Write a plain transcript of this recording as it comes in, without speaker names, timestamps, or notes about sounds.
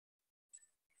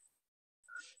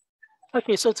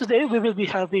Okay, so today we will be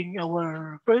having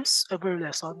our first ever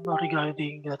lesson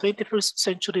regarding 21st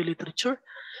century literature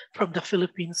from the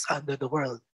Philippines and the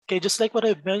world. Okay, just like what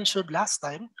I mentioned last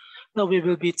time, now we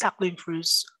will be tackling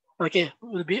first, okay,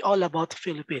 will be all about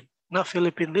Philippine, not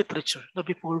Philippine literature. Now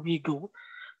before we go,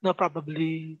 now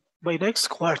probably by next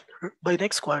quarter,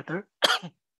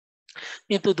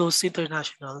 into those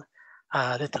international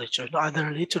literature, no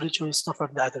other literatures no, from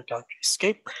the other countries.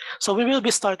 Okay, so we will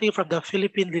be starting from the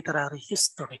Philippine literary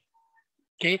history.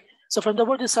 Okay, so from the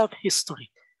word itself,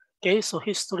 history. Okay, so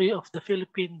history of the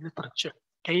Philippine literature.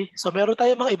 Okay, so meron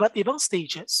tayong mga iba't ibang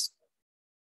stages.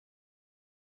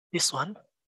 This one.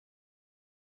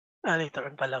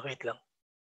 Later on pala, wait lang.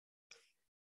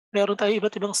 Meron tayong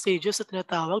iba't ibang stages na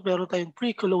tinatawag. Meron tayong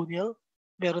pre-colonial,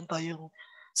 meron tayong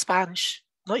Spanish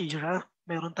no, era,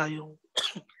 meron tayong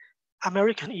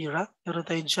American era, meron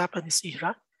tayong Japanese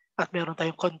era, at meron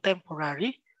tayong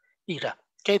contemporary era.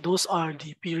 Okay, those are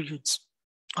the periods,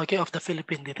 okay, of the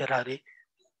Philippine literary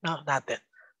natin.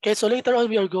 Okay, so later on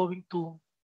we are going to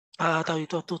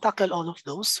tackle all of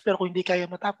those. Pero kung hindi kaya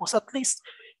matapos, at least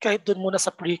kahit dun muna sa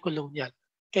pre-colonial.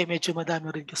 Okay, medyo madami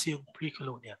rin kasi yung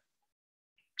pre-colonial.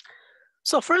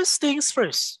 So first things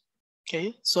first.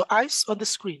 Okay, so eyes on the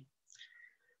screen.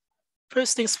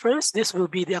 First things first, this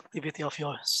will be the activity of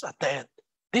yours at the end.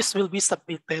 This will be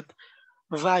submitted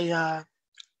via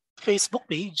Facebook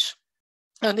page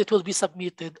and it will be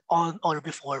submitted on or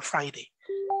before Friday.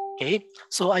 Okay,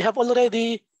 so I have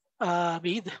already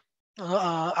made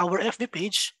our FB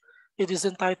page. It is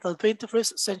entitled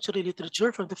 21st Century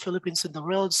Literature from the Philippines and the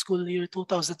World, School Year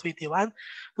 2021-2022.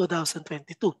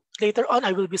 Later on,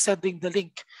 I will be sending the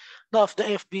link of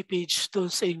the FB page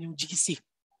to sa inyong GC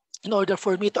in order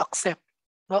for me to accept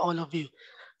all of you.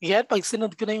 Yan, pag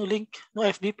sinund ko na yung link ng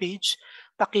FB page,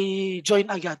 paki-join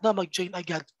agad, mag-join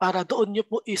agad para doon nyo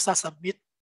po isa-submit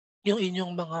yung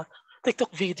inyong mga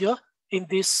TikTok video in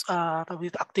this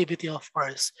activity of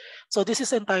ours. So this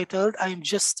is entitled, I'm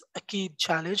Just a Kid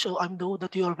Challenge. So I know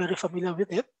that you are very familiar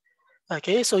with it.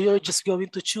 Okay, so you're just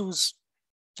going to choose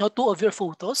two of your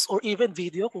photos or even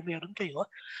video kung meron kayo.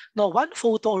 Now, one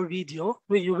photo or video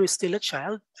when you were still a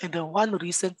child and then one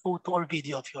recent photo or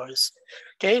video of yours.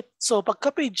 Okay, so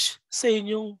pagka-page sa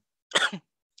inyong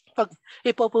pag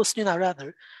ipopost nyo na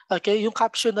rather, okay, yung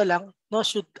caption na lang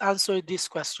should answer these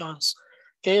questions.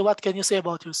 Okay, what can you say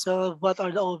about yourself? What are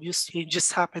the obvious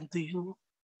changes happened to you?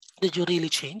 Did you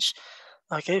really change?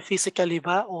 Okay, physically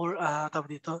ba or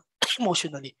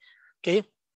emotionally? Okay,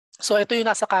 so ito yung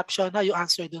nasa caption na yung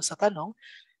answer dun sa tanong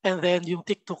and then yung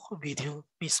TikTok video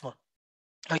mismo.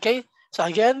 Okay, so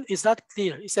again, is that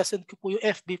clear? Isasend ko po yung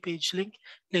FB page link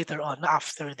later on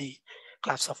after the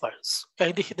class of ours. Okay,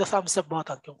 hindi hit the thumbs up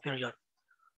button kung clear yun.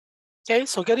 Okay,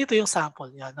 so ganito yung sample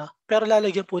niya. No? Pero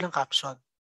lalagyan po ng caption.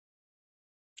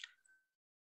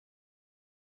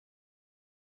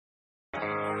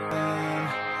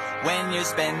 When you're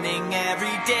spending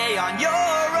every day on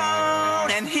your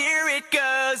own, and here it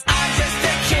goes, I'm just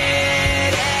a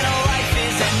kid and life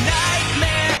is a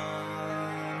nightmare.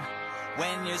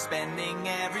 When you're spending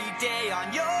every day on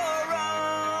your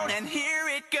own, and here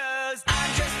it goes,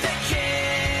 I'm just a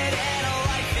kid and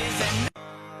life is a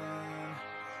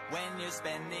nightmare. When you're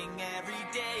spending every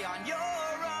day on your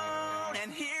own,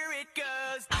 and here it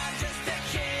goes, I'm just a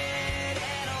kid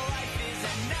and life is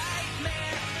a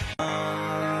nightmare.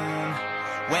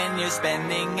 When you're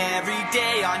spending every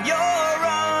day on your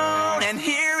own, and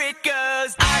here it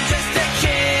goes, I'm just a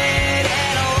kid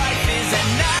and life is a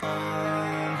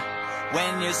nightmare.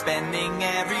 When you're spending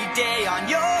every day on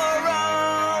your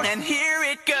own, and here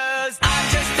it goes, I'm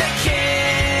just a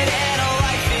kid and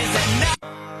life is a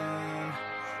nightmare.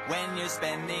 When you're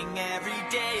spending every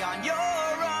day on your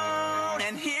own,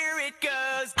 and here it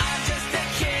goes, I'm just a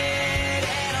kid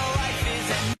and life is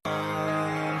a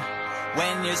nightmare.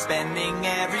 When you're spending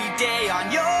every day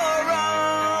on your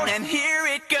own, and here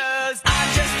it goes, I'm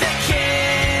just a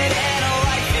kid and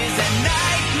life is a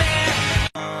nightmare.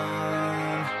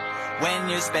 When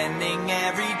you're spending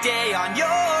every day on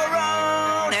your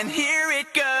own, and here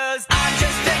it goes, I'm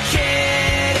just a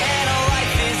kid and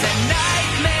life is a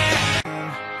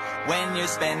nightmare. When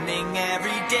you're spending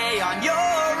every day on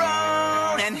your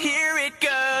own, and here it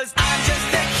goes, I'm just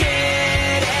a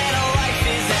kid and life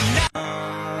is a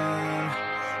nightmare.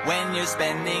 When you're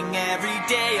spending every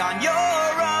day on your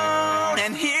own,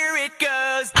 and here it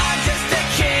goes, I'm just a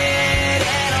kid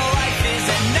and life is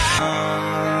a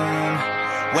nightmare.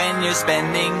 When you're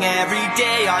spending every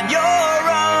day on your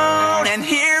own, and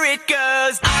here it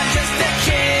goes, I'm just a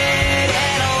kid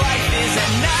and life is a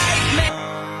nightmare.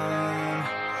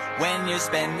 When you're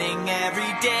spending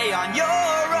every day on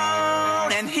your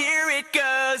own, and here it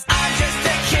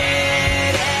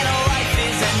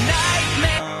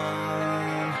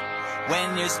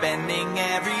you're spending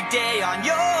every day on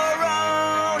your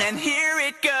own. And here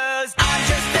it goes. I'm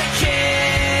just a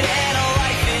kid and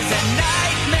life is a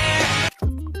nightmare.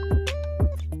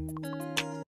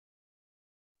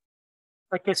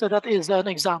 Okay, so that is an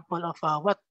example of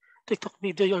what TikTok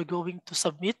video you're going to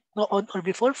submit on or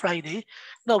before Friday.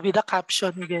 Now with the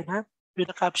caption again, with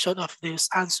the caption of this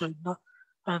answer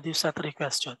on these 3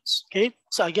 questions. Okay,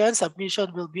 so again,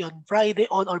 submission will be on Friday,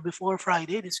 on or before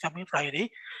Friday, this coming Friday.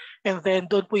 And then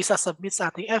doon po isa-submit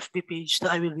sa ating FB page that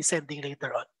I will be sending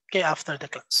later on, okay, after the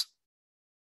class.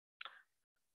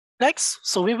 Next,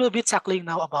 so we will be tackling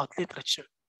now about literature.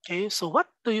 Okay, so what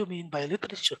do you mean by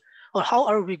literature? Or how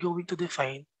are we going to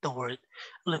define the word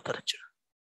literature?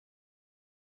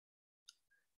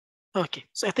 Okay,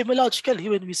 so etymologically,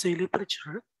 when we say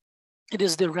literature, it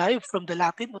is derived from the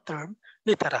Latin term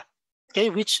litera, okay,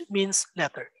 which means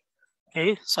letter.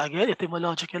 Okay, so again,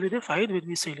 etymologically defined, when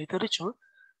we say literature,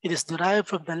 it is derived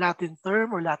from the Latin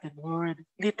term or Latin word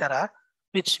litera,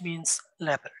 which means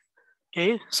letter.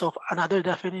 Okay, so another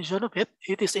definition of it,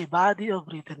 it is a body of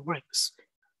written works.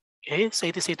 Okay, so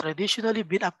it is traditionally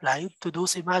been applied to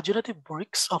those imaginative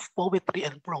works of poetry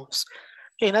and prose.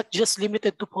 Okay, not just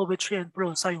limited to poetry and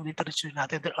prose yung literature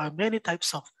natin. There are many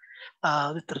types of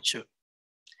literature.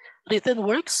 Written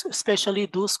works, especially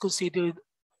those considered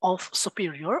of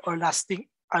superior or lasting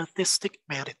artistic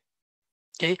merit.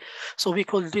 Okay, so we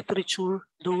call literature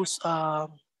those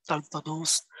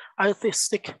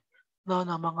artistic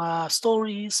na mga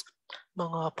stories,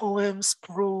 mga poems,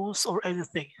 prose, or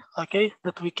anything, okay,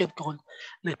 that we can call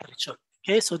literature.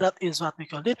 Okay, so that is what we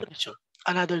call literature.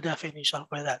 Another definition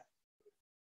for that.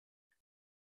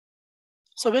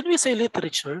 So when we say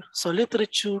literature, so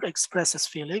literature expresses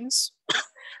feelings,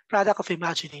 product of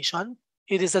imagination,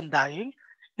 it is undying,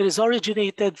 it is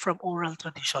originated from oral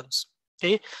traditions.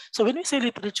 Okay, so when we say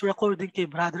literature, according to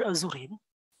Brother Azurin,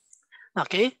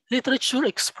 okay, literature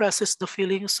expresses the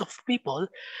feelings of people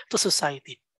to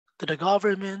society, to the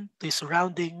government, to his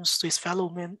surroundings, to his fellow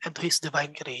men, and to his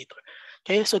divine creator.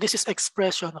 Okay, so this is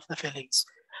expression of the feelings,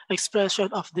 expression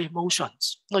of the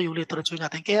emotions. No, yung literature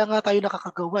natin. Kaya nga tayo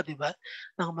nakakagawa, di ba,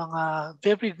 ng mga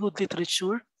very good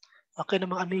literature, okay,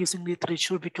 ng mga amazing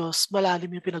literature because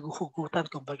malalim yung pinaghuhugutan,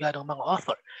 kumbaga, ng mga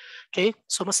author. Okay,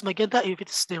 so mas maganda if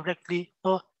it is directly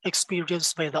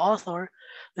experienced by the author,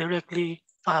 directly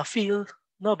feel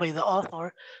by the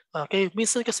author. Okay,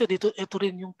 minsan kasi dito ito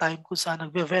rin yung time kung saan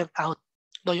nagbe-vent out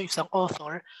yung isang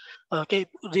author.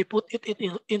 Okay, they put it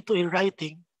into a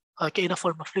writing, okay, in a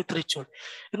form of literature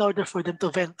in order for them to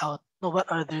vent out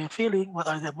what are they feeling, what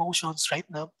are the emotions right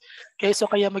now. Okay, so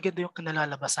kaya maganda yung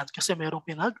kanalalabasan kasi merong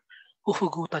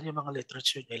pinaghuhugutan yung mga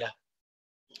literature nila.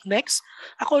 Next,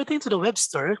 according to the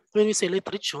Webster, when we say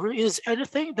literature, it is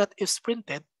anything that is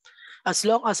printed as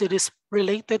long as it is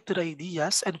related to the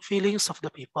ideas and feelings of the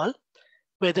people,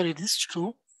 whether it is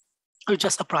true or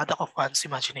just a product of one's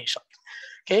imagination.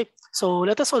 Okay, so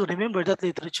let us all remember that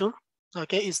literature,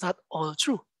 okay, is not all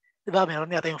true. Diba? Meron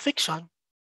natin yung fiction,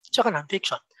 tsaka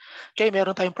non-fiction. Okay,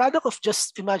 meron tayong product of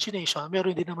just imagination,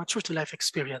 meron din naman true to life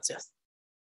experiences.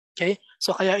 Okay,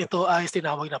 so kaya ito ay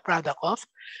tinawag na product of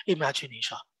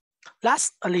imagination.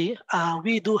 Lastly,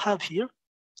 we do have here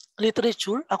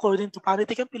literature, according to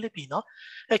Panitikang Pilipino,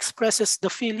 expresses the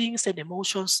feelings and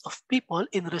emotions of people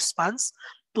in response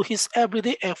to his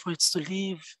everyday efforts to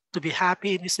live, to be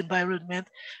happy in his environment,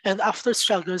 and after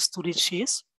struggles to reach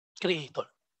his creator.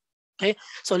 Okay,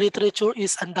 so literature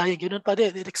is undying, yun pa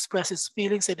din. It expresses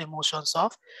feelings and emotions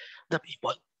of the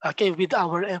people, okay, with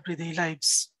our everyday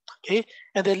lives. Okay,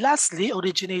 and then lastly,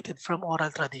 originated from oral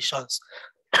traditions.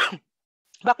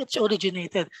 Bakit siya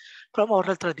originated from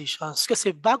oral traditions? Kasi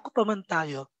bago pa man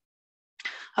tayo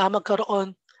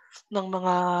magkaroon ng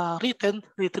mga written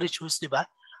literatures, di ba?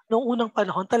 Noong unang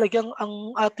panahon, talagang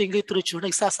ang ating literature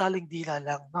nagsasaling dila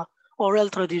lang. No?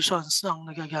 Oral traditions ang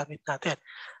nagagamit natin.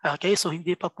 Okay, so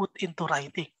hindi pa put into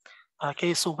writing.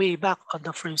 Okay, so way back on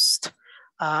the first,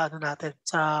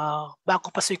 bago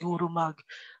pa siguro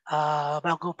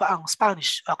bago pa ang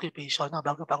Spanish occupation, no?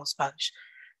 Bago pa ang Spanish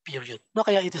period. No,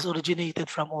 kaya it is originated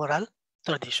from oral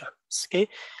traditions. Okay,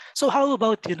 so how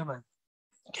about you naman?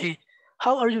 Okay,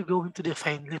 how are you going to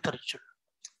define literature?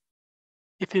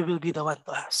 If you will be the one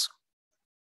to ask,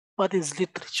 what is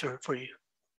literature for you?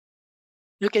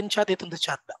 You can chat it in the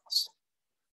chat box.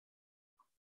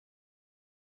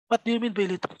 What do you mean by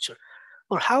literature?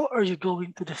 Or how are you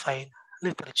going to define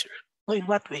literature? No, in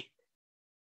what way?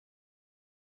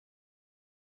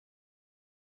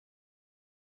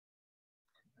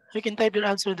 You can type your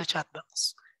answer in the chat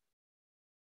box.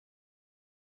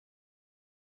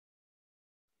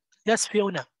 Yes,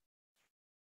 Fiona.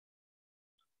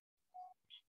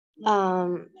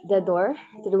 The door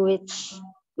through which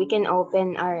we can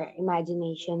open our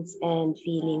imaginations and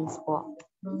feelings po.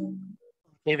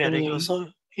 Okay, very good. Ganyan. So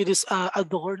it is a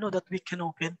door, no, that we can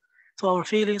open to our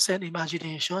feelings and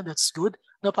imagination. That's good.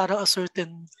 No, para a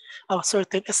certain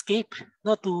escape,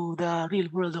 no, to the real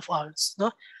world of ours, no.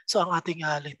 So ang ating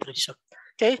literature.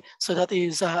 Okay, so that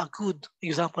is a good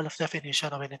example of definition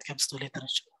when it comes to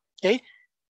literature. Okay.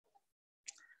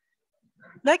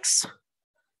 Next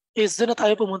is doon na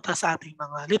tayo pumunta sa ating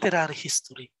mga literary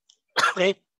history.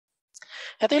 Okay.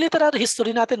 Ito yung literary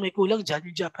history natin, may kulang dyan,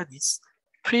 yung Japanese.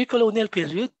 Pre-colonial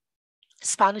period,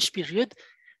 Spanish period,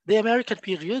 the American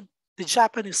period, the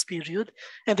Japanese period,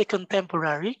 and the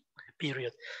contemporary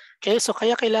period. Okay, so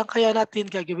kaya natin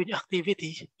gagawin yung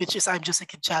activity, which is I'm just a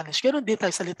kid challenge. Ganun din tayo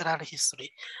sa literary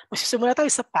history. Magsisimula tayo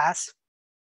sa past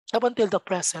up until the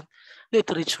present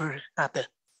literature natin.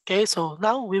 Okay, so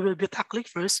now we will be tackling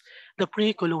first the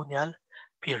pre-colonial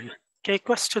period. Okay,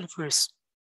 question first.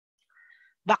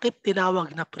 Bakit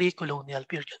tinawag na pre-colonial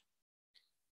period?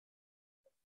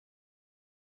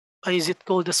 Why is it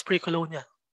called as pre-colonial?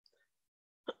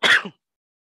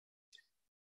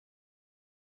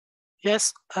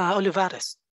 Yes,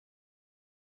 Olivares.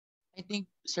 I think,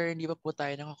 sir, hindi pa po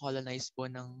tayo nakakolonize po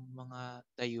ng mga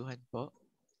dayuhan po.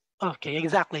 Okay,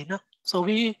 exactly. No? So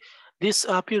this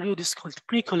period is called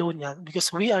pre-colonial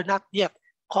because we are not yet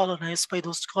colonized by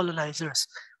those colonizers.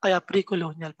 Kaya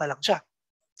pre-colonial pa lang siya.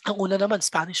 Ang una naman,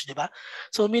 Spanish, di ba?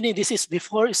 So meaning this is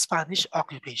before Spanish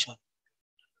occupation.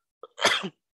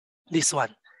 This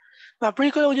one. The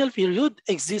pre-colonial period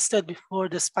existed before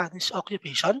the Spanish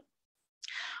occupation.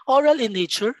 Oral in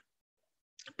nature,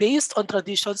 based on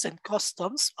traditions and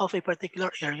customs of a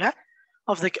particular area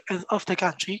of the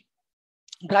country,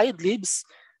 dried leaves,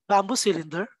 bamboo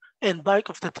cylinder, and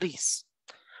bark of the trees.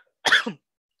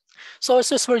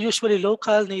 Sources were usually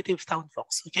local native town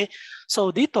folks. Okay,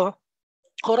 so dito,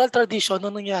 oral tradition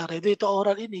nung nangyari, dito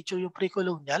oral in nature yung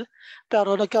pre-colonial,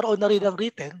 pero nagkaroon na rin ng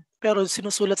written, pero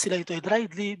sinusulat sila ito ay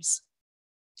dried leaves,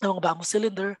 ang mga bamboo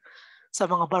cylinder, sa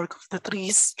mga bark of the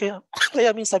trees.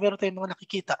 Kaya minsan meron tayong mga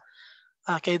nakikita.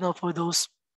 Okay, no, for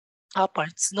those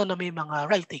parts no, na may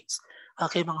mga writings.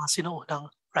 Okay, mga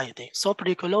sinuunang writings. So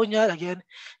pre-colonial, again,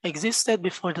 existed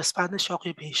before the Spanish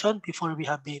occupation, before we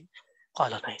have been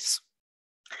colonized.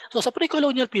 So sa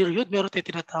pre-colonial period, meron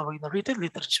tayong tinatawag na written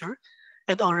literature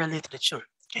and oral literature.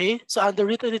 Okay, so under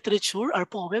written literature are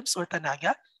poems or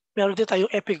tanaga. Meron din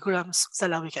tayong epigrams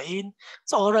sa lawikain.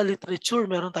 Sa oral literature,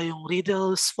 meron tayong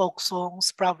riddles, folk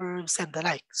songs, proverbs, and the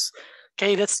likes.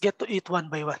 Okay, let's get to it one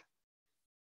by one.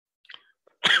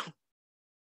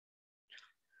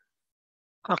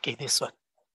 Okay, this one.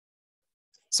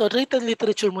 So written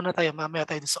literature muna tayo, mamaya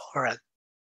tayo sa oral.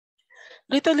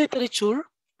 Written literature,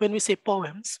 when we say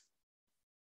poems,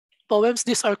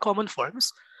 these are common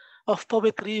forms of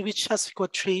poetry which has a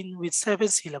quatrain with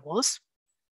 7 syllables,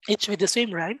 each with the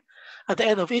same rhyme. At the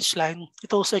end of each line,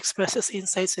 it also expresses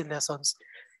insights and lessons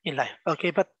in life. Okay,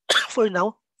 but for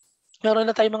now, meron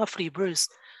na tayong mga free verse.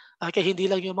 Okay, hindi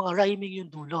lang yung mga rhyming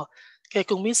yung dulo. Kaya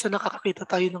kung minsan nakakakita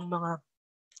tayo ng mga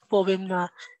poem na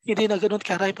hindi na ganun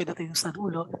ka-rhyme pagdating sa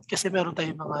dulo kasi meron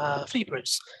tayong mga free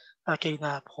verse. Okay,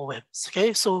 na poems.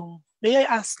 Okay, so may I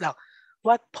ask lang,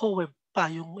 what poem pa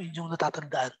yung inyong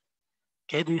natatandaan?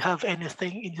 Okay, do you have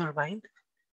anything in your mind?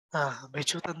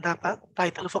 Medyo tanda pa,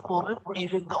 title of a poem or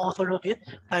even the author of it,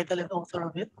 title and author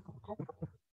of it.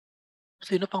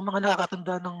 Sino pang mga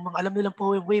nakakatanda ng mga alam nilang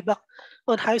poem way back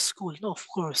on high school? No, of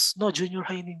course. No, junior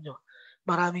high ninyo.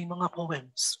 Maraming mga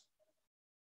poems.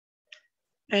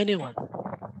 Anyone?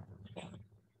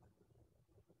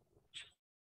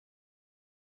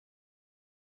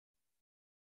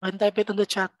 And type it on the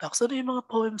chat box. Ano yung mga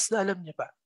poems na alam niyo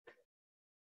pa?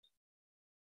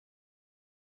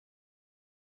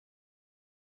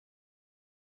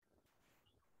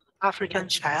 African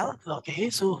Child. Okay,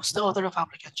 so who's the author of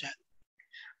African Child?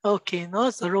 Okay, no,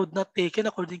 it's The Road Not Taken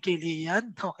according kay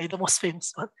Lian. Okay, the most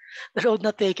famous one. The Road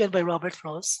Not Taken by Robert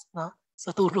Frost. No?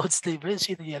 So Two Roads Libre,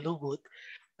 she the Yellow Boot.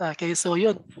 Okay, so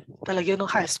yun. Talaga nung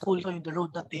high school ko yung The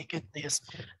Road Not Taken is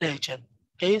legend.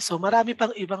 Okay, so marami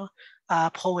pang ibang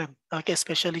poem. Okay,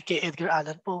 especially kay Edgar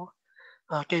Allan Poe.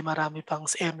 Okay, marami pang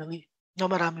si Emily. No,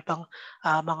 marami pang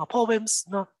mga poems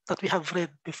no, that we have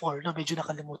read before. No, medyo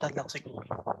nakalimutan lang siguro.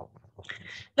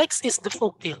 Next is the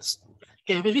folk tales.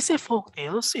 Okay, when we say folk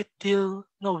tales, it deals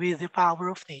with the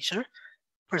power of nature,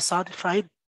 personified,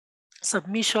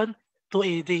 submission to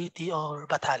a deity or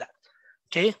bathala.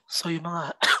 Okay, so yung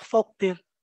mga folk tale,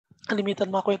 kalimitan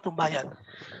mga kwentong bayan.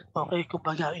 Okay,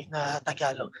 kumbaga in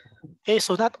Tagalog. Okay,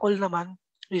 so not all naman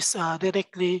is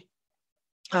directly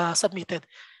submitted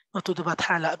to the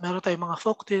bathala. Meron tayong mga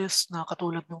folktales na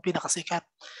katulad ng pinakasikat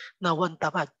na One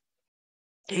Tamad.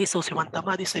 Okay, so si One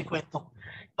Tamad is ay kwentong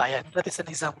bayan. That is an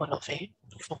example of a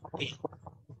folktale.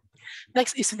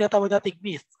 Next is tinatawag nating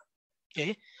myth.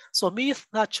 Okay, so myth,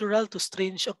 natural to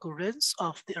strange occurrence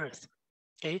of the earth.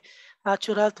 Okay,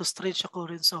 natural to strange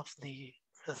occurrence of the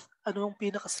earth. Ano ang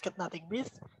pinakasikat nating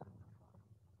myth?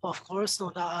 Of course,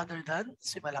 no other than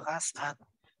si Malakas at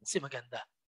si Maganda.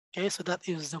 Okay, so that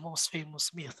is the most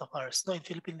famous myth of ours. No, in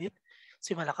Philippine Lit,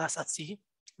 si Malakas at si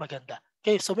Maganda.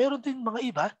 Okay, so meron din mga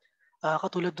iba,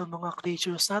 katulad ng mga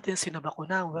creatures natin, si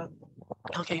Nabakunawa.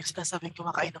 Okay, yung sinasabing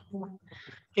kumakain ng moon.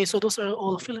 Okay, so those are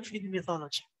all Philippine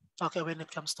mythology. Okay, when it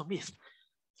comes to myth.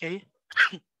 Okay.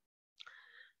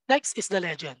 Next is the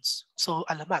legends. So,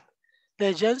 alamat.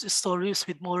 Legends is stories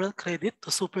with moral credit to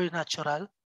supernatural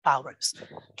powers.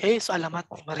 Okay, so alamat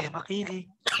ni Maria Makiling.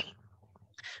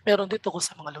 Meron din tungkol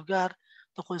sa mga lugar,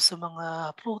 tungkol sa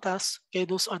mga prutas. Okay,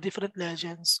 those are different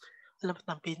legends. Alamat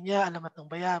ng pinya, alamat ng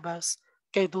bayabas.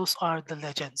 Okay, those are the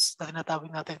legends na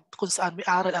tinatawag natin kung saan may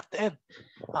aral at the end.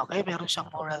 Okay, meron siyang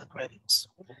moral credits.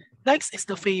 Next is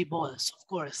the fables, of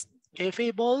course. Okay,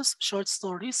 fables, short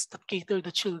stories that cater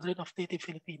the children of native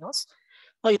Filipinos.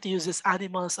 It uses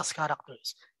animals as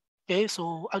characters. Okay,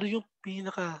 so ano yung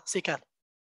pinakasikat?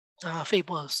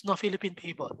 Fables, no Philippine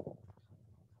fable.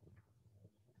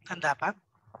 Tanda pa?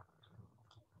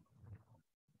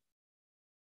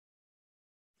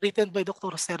 Written by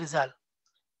Dr. Jose Rizal.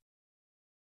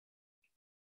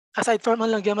 Aside from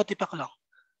ang langgam at tipaklong.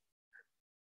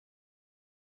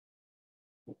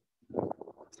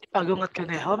 Pagong at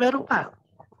Conejo, meron pa.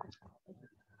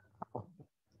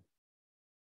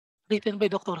 Written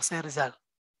by Dr. Jose Rizal.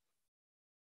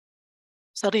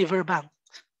 Sa riverbank.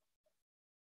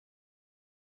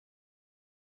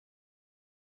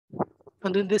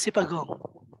 Nandun din si Pagong.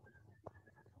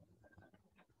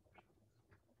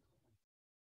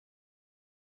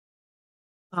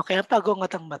 Okay, ang Pagong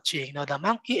at ang Matching. No, The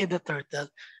Monkey and the Turtle,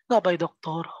 no, by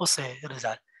Dr. Jose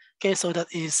Rizal. Okay, so that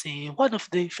is one of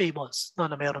the fables no,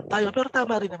 na meron tayo. Pero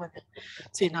tama rin naman yan.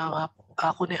 Sina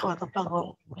Conejo at ang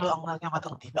Pagong, no, ang nagamat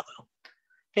ang tipaklong.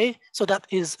 Okay, so that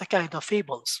is a kind of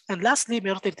fables. And lastly,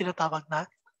 meron tayong tinatawag na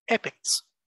epics.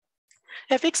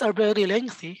 Epics are very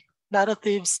lengthy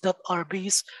narratives that are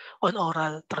based on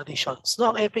oral traditions.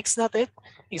 No, ang epics natin,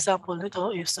 example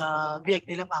nito is Biag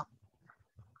Nilamang.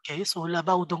 Okay, so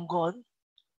Labaw Dunggon,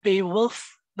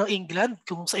 Beowulf ng England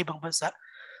kung sa ibang bansa.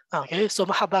 Okay, so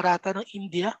Mahabharata ng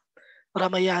India,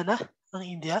 Ramayana ng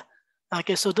India.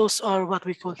 Okay, so those are what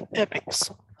we call epics.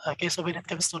 Okay, so when it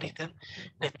comes to written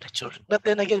literature. But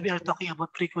then again, we are talking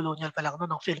about pre-colonial pa lang no,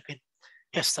 ng Philippine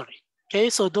history. Okay,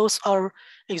 so those are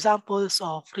examples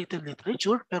of written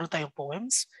literature. Meron tayong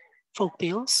poems,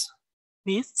 folktales,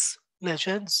 myths,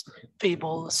 legends,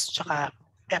 fables, tsaka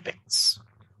epics.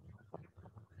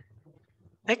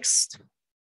 Next.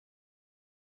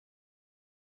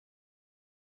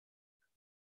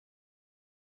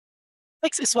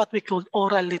 Next is what we call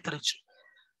oral literature.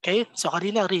 Okay, so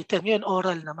kanina written, ngayon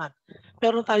oral naman.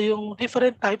 Meron tayong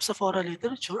different types of oral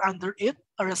literature. Under it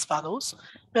are as follows.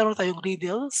 Meron tayong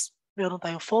riddles, meron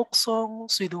tayong folk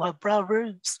songs, we do have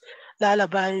proverbs,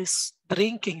 lullabies,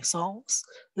 drinking songs,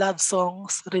 love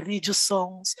songs, religious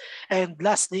songs, and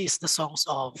lastly is the songs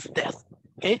of death.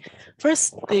 Okay,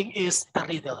 first thing is the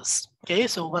riddles. Okay,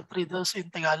 so what riddles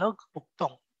in Tagalog?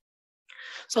 Bugtong.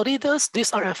 So riddles, these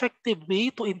are effective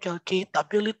way to inculcate the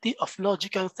ability of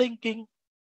logical thinking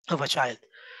of a child.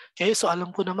 Okay, so alam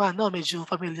ko naman, no, medyo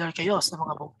familiar kayo sa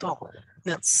mga bugtong.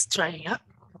 Let's try nga.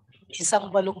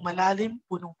 Isang balong malalim,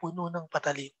 punong-puno ng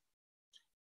patalim.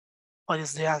 What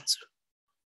is the answer?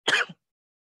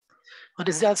 What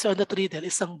is the answer on that riddle?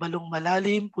 Isang balong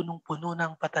malalim, punong-puno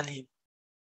ng patalim.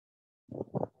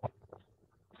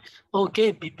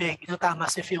 Okay, bibig. Tama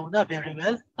si Fiona, very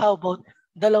well. How about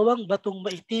dalawang batong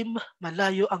maitim,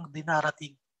 malayo ang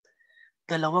dinarating?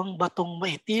 Dalawang batong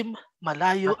maitim,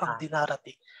 malayo ang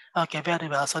dinarating. Okay, very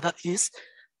well. So that is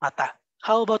mata.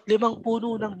 How about limang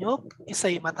puno ng nyog,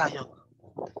 isa'y matayog?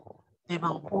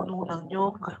 Limang puno ng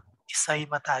nyog, isa'y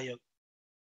matayog.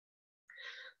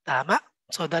 Tama.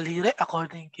 So daliri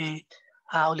according kay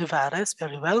Olivares,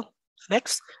 very well.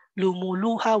 Next,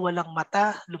 lumuluha walang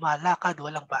mata, lumalakad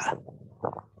walang paa.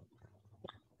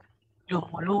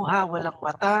 Lumuluha walang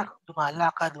mata,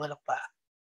 lumalakad walang paa.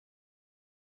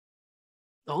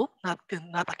 No, not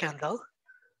a candle.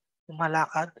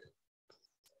 Lumalakad.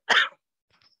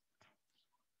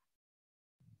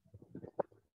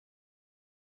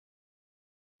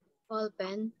 Ball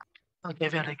pen. Okay,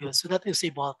 very good. So that is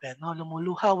a ball pen. No?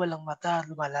 Lumuluha, walang mata,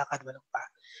 lumalakad, walang paa.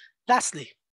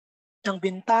 Lastly, ang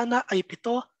bintana ay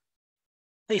 7,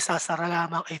 na isasara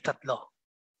lamang ay 3.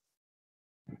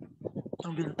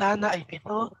 Ang bintana ay 7,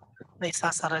 na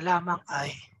isasara lamang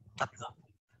ay 3.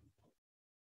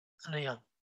 Ano yun?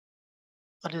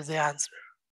 What is the answer?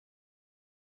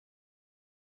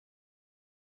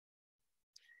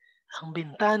 Ang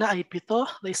bintana ay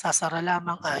 7, na isasara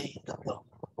lamang ay 3.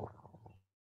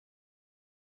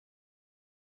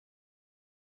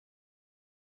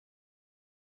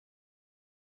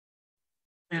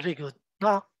 Very good.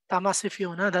 No, tama si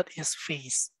Fiona, that is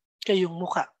face. Kaya yung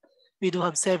mukha. We do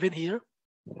have 7 here.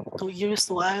 2 ears,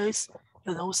 2 eyes,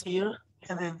 the nose here,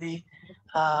 and then the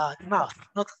mouth.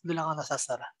 Not lang ang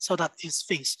nasasara. So that is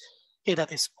face. Okay,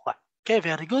 that is mukha. Okay,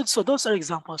 very good. So those are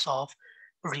examples of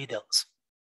riddles.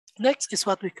 Next is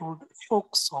what we call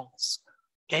folk songs.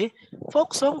 Okay,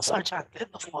 folk songs are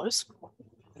chanted, of course.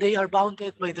 They are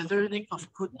bounded by the learning of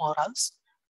good morals,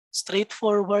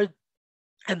 straightforward,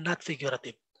 and not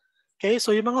figurative. Okay,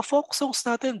 so yung mga folk songs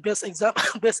natin, best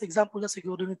example na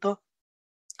siguro nito,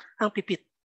 ang Pipit.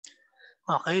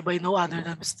 Okay, by no other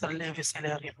than Mr. Levi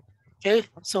Celerio. Okay,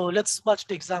 so let's watch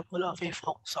the example of a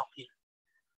folk song here.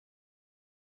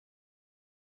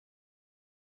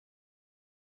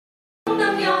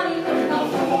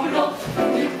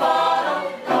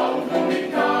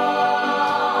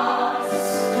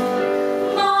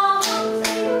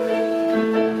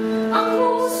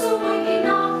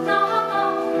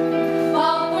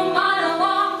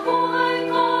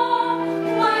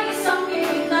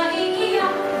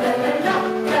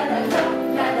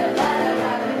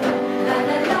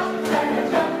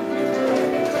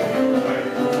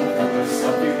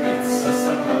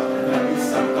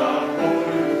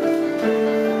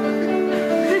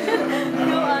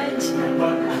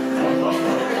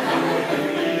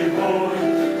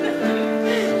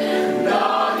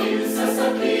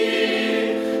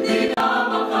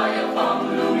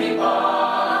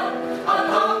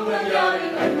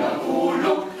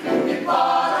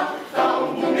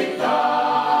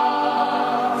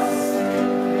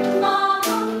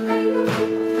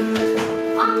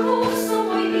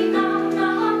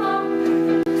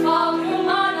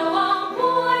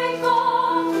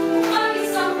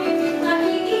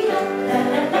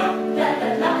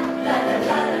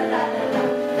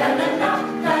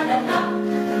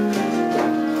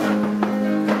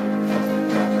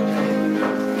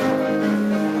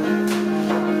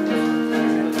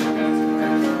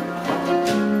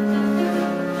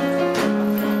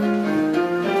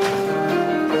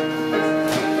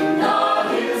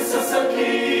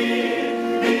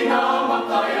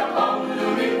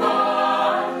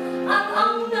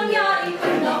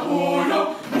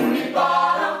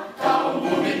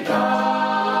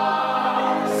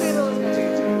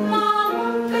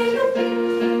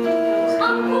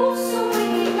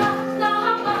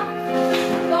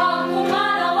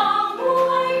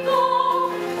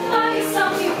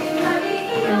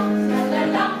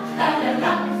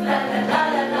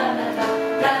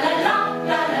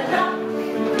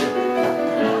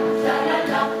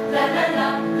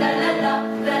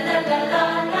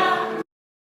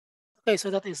 Okay, so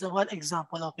that is one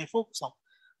example of a folk song.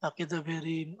 Okay, the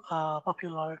very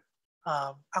popular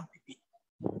ang Pipit.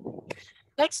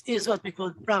 Next is what we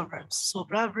call proverbs. So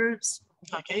proverbs,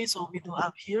 okay, so we do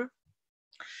have here,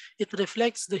 it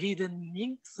reflects the hidden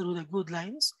meaning through the good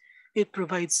lines. It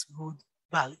provides good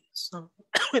values. So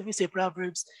when we say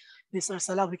proverbs, these are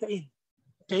salawikain.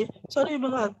 Okay, so ano yung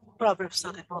mga proverbs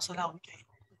natin po salawikain?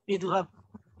 We do have,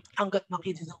 hanggat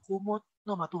makita ng kumot,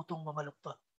 no, matutong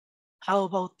mamaluktot. How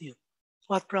about you?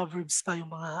 What proverbs pa yung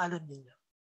mga alam niyo?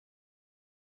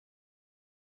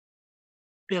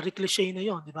 Very cliche na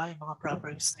yon, di ba? Yung mga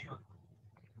proverbs na yon.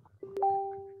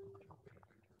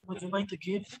 Would you mind to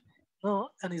give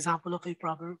an example of a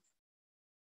proverb?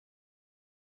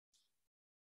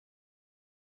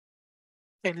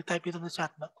 Kindly type it on the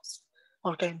chat box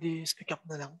or kindly speak up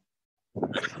na lang.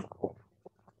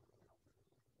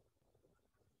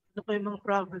 Ano pa yung mga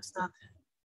proverbs natin?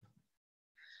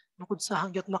 Bukod sa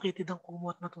hanggat makitid ang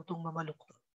kumot, matutong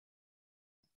mamaluktot.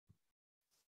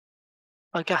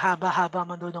 Pagkahaba-haba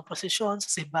man doon ng posisyon, sa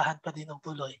simbahan pa din ang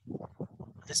tuloy.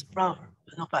 That is a proverb.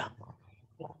 Ano pa?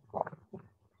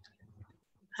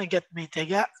 Hanggat may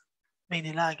tiga, may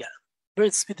nilaga.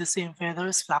 Birds with the same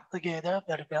feathers flock together,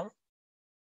 very well.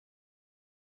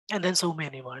 And then so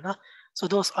many more. No? So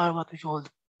those are what we call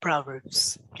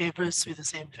proverbs. Okay, birds with the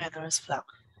same feathers flock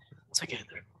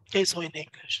together. Okay, so in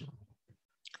English.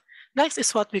 Next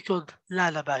is what we call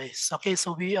lullabies. Okay,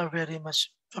 so we are very much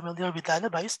familiar with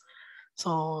lullabies.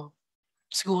 So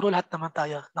siguro lahat naman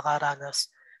tayo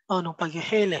nakaranas nung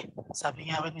paghihele.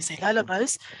 Sabi nga when we say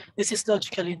lullabies, this is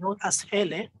logically known as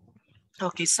hele.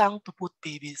 Okay, sung to put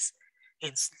babies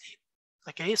in sleep.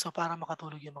 Okay, so para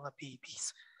makatulog yung mga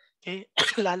babies. Okay,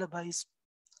 lullabies,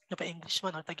 pa English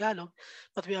man or Tagalog,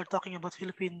 but we are talking about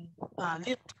Philippine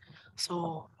lit.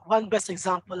 So one best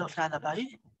example of lullaby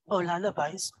or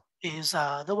lullabies is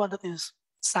the one that is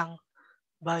sung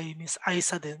by Miss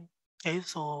Aisa din. Okay,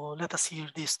 so let us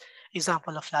hear this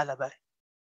example of lullaby.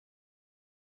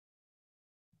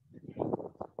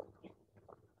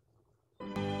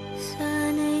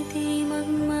 Sana'y di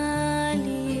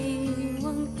magmaliw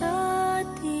ang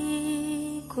dati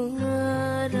kong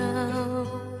araw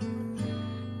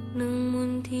nang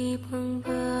munti pang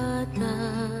bata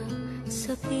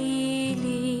sa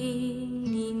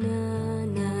piling ni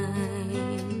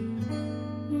nanay.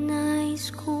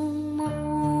 Nais kong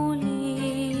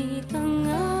maulit ang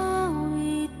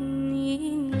awit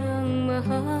ninang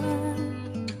mahal,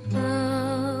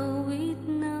 awit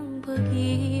ng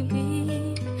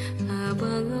pag-ibig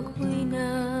habang ako'y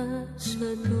nasa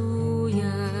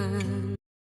duyan.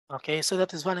 Okay, so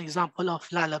that is one example of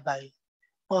lullaby.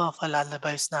 Of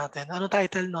lullabies natin. Anong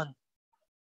title nun?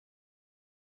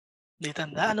 Di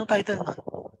tanda. Anong title nun?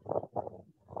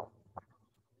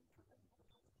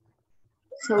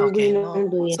 Sa unggoy ng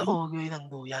Sa duyan. ugoy ng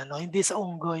duyan. No? Hindi sa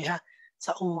unggoy ha.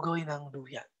 Sa ugoy ng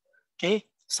duyan. Okay?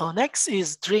 So next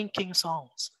is drinking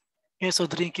songs. Okay,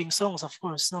 so drinking songs, of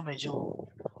course, no, medyo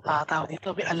tawag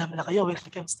dito, may alam na kayo when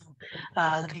it comes to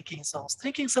drinking songs.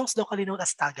 Drinking songs locally known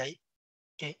as tagay.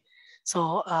 Okay?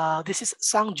 So this is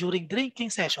sung during drinking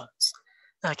sessions.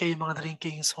 Okay, yung mga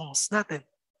drinking songs natin.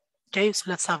 Okay, so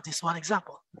let's have this one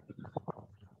example.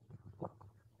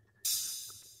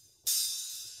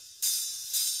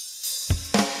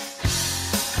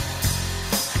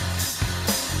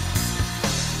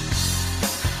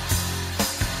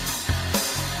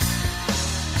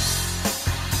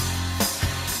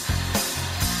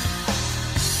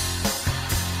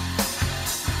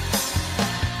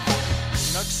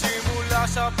 Nagsimula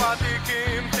sa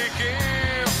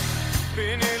patikim-tikim,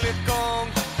 pinilit kong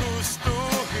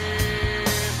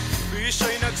gustuhin.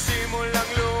 Bisyo'y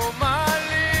nagsimulang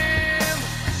lumalim,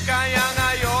 kaya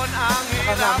ngayon ang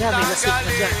hirap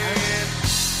tanggalin.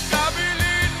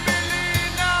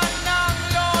 Kabilin-bilinan ng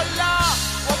lola,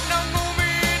 huwag nang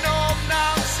uminom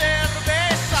ng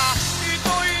serbesa.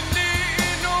 Ito hindi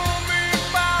inumin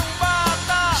pang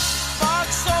bata,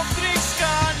 mag-soft drinks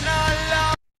ka na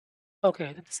lang.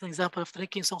 Okay, that's an example of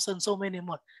drinking songs and so many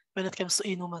more when it comes to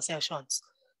inuman sessions.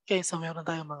 Okay, so meron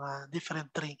tayong mga different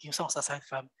drinking songs aside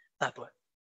from that one.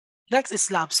 Next is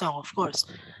love song, of course.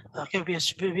 Okay,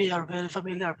 we are very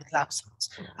familiar with love songs.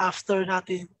 After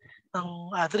natin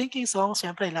ng drinking songs,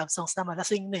 syempre love songs naman,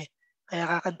 lasing na eh. Kaya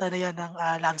kakanta na yan ng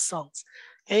love songs.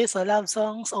 Okay, so love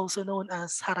songs also known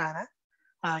as harana.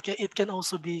 Okay, it can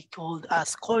also be called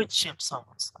as courtship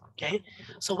songs. Okay,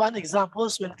 so one example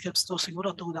when it comes to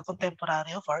siguro to the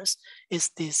contemporary of ours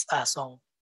is this song.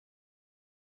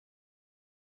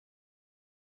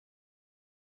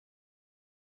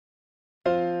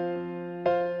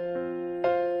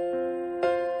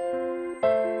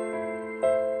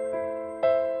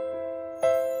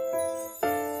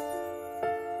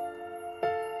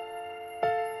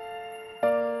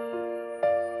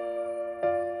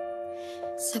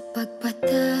 Sa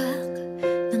pagpatak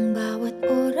ng bawat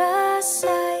oras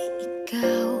ay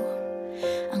ikaw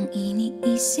ang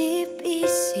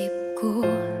iniisip-isip ko.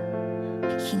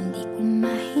 Hindi ko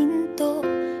mahinto,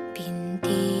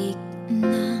 pintig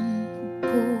ng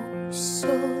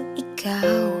puso.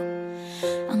 Ikaw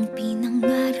ang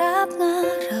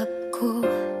pinangarap-ngarap ko,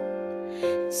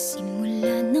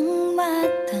 simula ng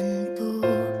matanto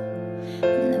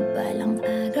na balang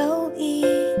araw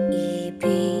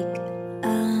iibig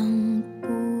ang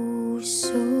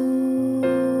puso.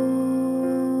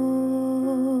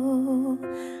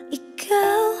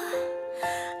 Ikaw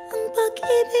ang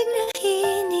pag-ibig na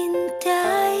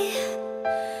hinintay,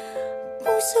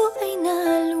 puso ay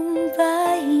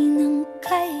nalumbay ng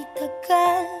kay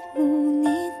tagal,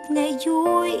 ngunit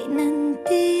ngayon'y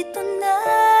nandito na.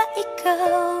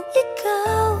 Ikaw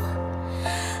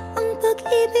ang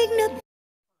pag-ibig na.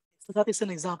 So that is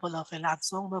an example of a love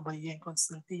song no, by Yen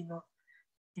Constantino.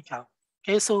 Ikaw.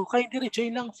 Okay, so kindly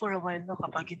rejoin lang for a while no,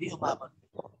 kapag hindi umabot.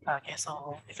 Okay,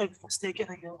 so if I'm mistaken,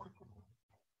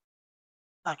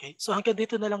 okay, so hanggang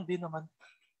dito na lang din naman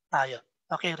tayo.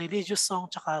 Okay, religious song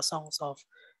tsaka songs of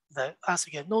the,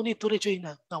 sige, no need to rejoin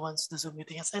na once the Zoom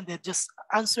meeting has ended. Just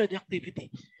answer the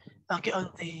activity. Okay, on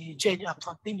the GNU app,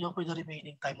 continue for the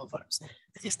remaining time of ours.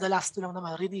 This is the last two lang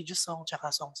naman, religious song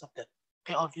tsaka songs of death.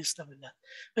 Okay, obvious naman na.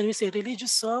 When we say religious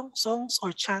song, songs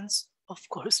or chants, of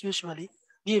course, usually,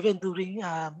 given during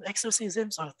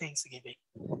exorcisms or Thanksgiving.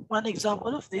 One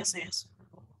example of this is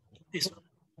this one.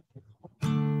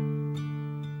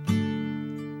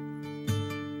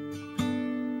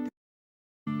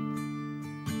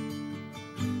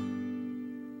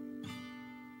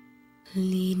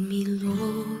 Lead me,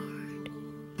 Lord,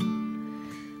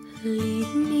 lead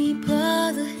me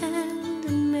by the hand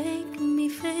and make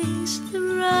me face the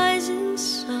rising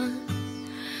sun.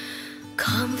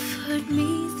 Comfort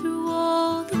me through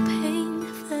all the pain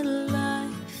that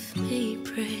life may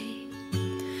bring.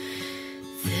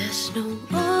 There's no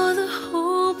other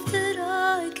hope that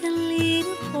I can lean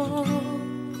upon.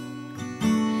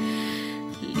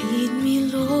 Lead me,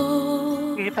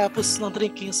 Lord. Okay, tapos ng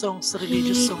drinking songs,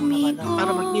 religious song naman para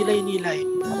magnilay-nilay.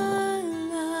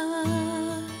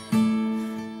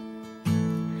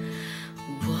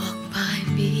 Walk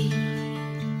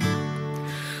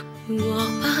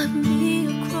by me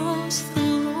across the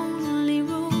lonely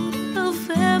road of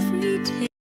every day.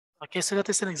 Okay, so that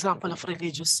is an example of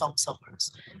religious songs of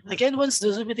course. Again, once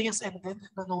the Zoom meeting has ended,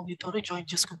 no need to rejoin,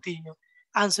 just continue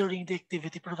answering the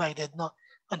activity provided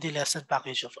on the lesson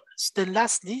package of ours. Then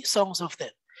lastly, songs of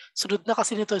them. Sunod na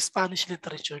kasi nito Spanish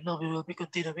literature. No, we will be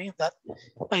continuing that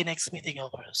by next meeting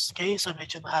of ours. Okay, so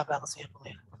medyo mahaba kasi yung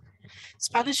mga.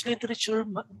 Spanish literature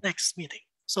next meeting.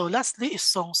 So lastly is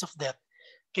songs of death.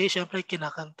 Okay, syempre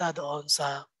kinakanta doon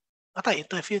sa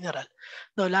into a funeral.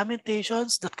 No,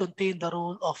 lamentations that contain the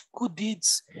role of good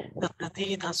deeds that the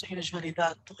deed has usually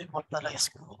done to immortalize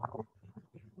good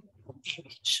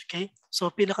image. Okay,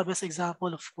 so pinaka-best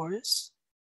example of course.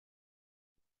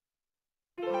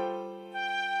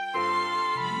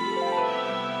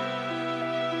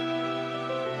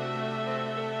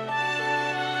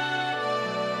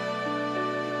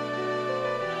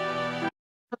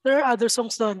 But there are other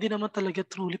songs na hindi naman talaga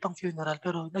truly pang funeral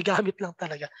pero nagamit lang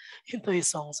talaga into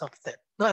his songs of death. No,